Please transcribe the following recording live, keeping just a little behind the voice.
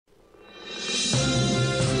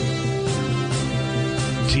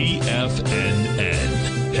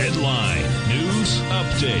TFNN. Headline News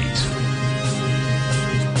Update.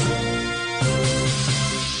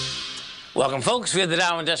 Welcome, folks. We had the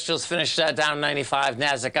Dow Industrials finished down 95,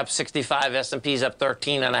 Nasdaq up 65, S&P's up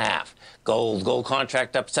 13.5. Gold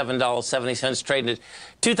contract up $7.70, trading at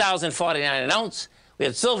 $2,049 an ounce. We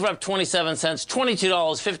had silver up 27 cents,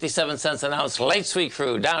 $22.57 an ounce. Light sweet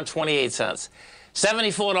crude down 28 cents,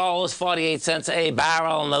 $74.48 a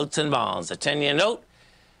barrel. Notes and bonds. A 10-year note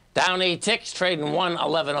down 8 ticks, trading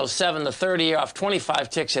 111.07. The 30-year off 25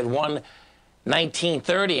 ticks at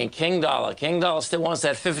 119.30. And King Dollar still wants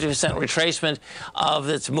that 50% retracement of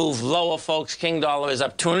its move lower, folks. King Dollar is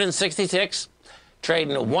up 260 ticks,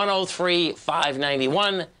 trading at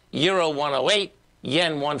 103.591. Euro 108.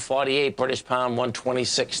 Yen 148, British pound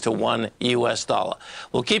 126 to 1 U.S. dollar.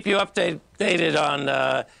 We'll keep you updated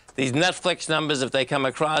on these Netflix numbers if they come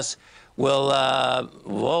across. We'll,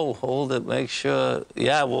 whoa, hold it, make sure.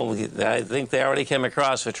 Yeah, well, I think they already came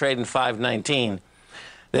across. We're trading 519.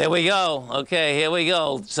 There we go. Okay, here we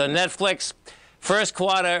go. So Netflix, first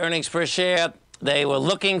quarter earnings per share, they were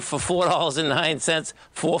looking for $4.09,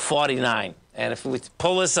 $4.49. And if we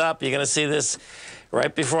pull this up, you're going to see this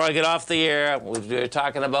right before I get off the air. We were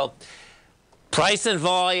talking about price and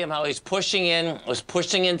volume, how he's pushing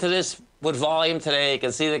into this with volume today. You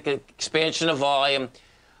can see the expansion of volume.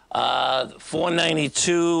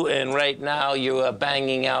 492, and right now you are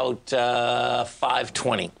banging out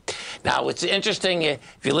 520. Now, what's interesting, if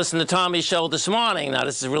you listen to Tommy's show this morning, now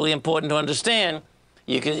this is really important to understand,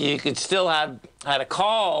 you could still had a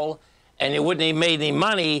call and you wouldn't have made any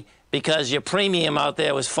money because your premium out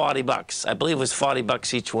there was $40. I believe it was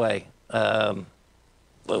 $40 each way. About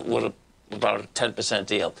a 10%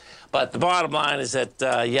 deal. But the bottom line is that,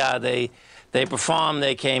 yeah, they performed,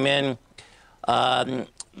 they came in.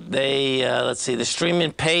 Let's see, the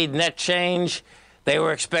streaming paid net change, they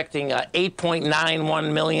were expecting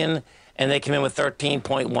 8.91 million, and they came in with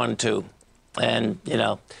 13.12. And, you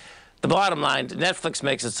know, the bottom line, Netflix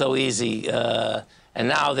makes it so easy, and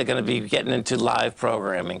now they're going to be getting into live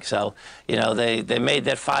programming. So, you know, they made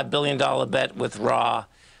that $5 billion bet with Raw,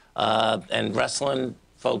 and wrestling,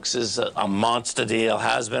 folks, is a monster deal,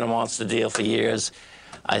 has been a monster deal for years.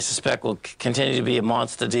 I suspect will continue to be a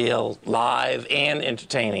monster deal, live and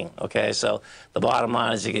entertaining, okay? So the bottom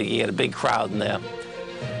line is you get a big crowd in there.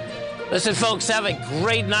 Listen, folks, have a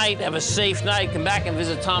great night. Have a safe night. Come back and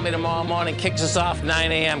visit Tommy tomorrow morning. Kicks us off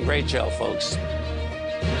 9 a.m. Great show, folks.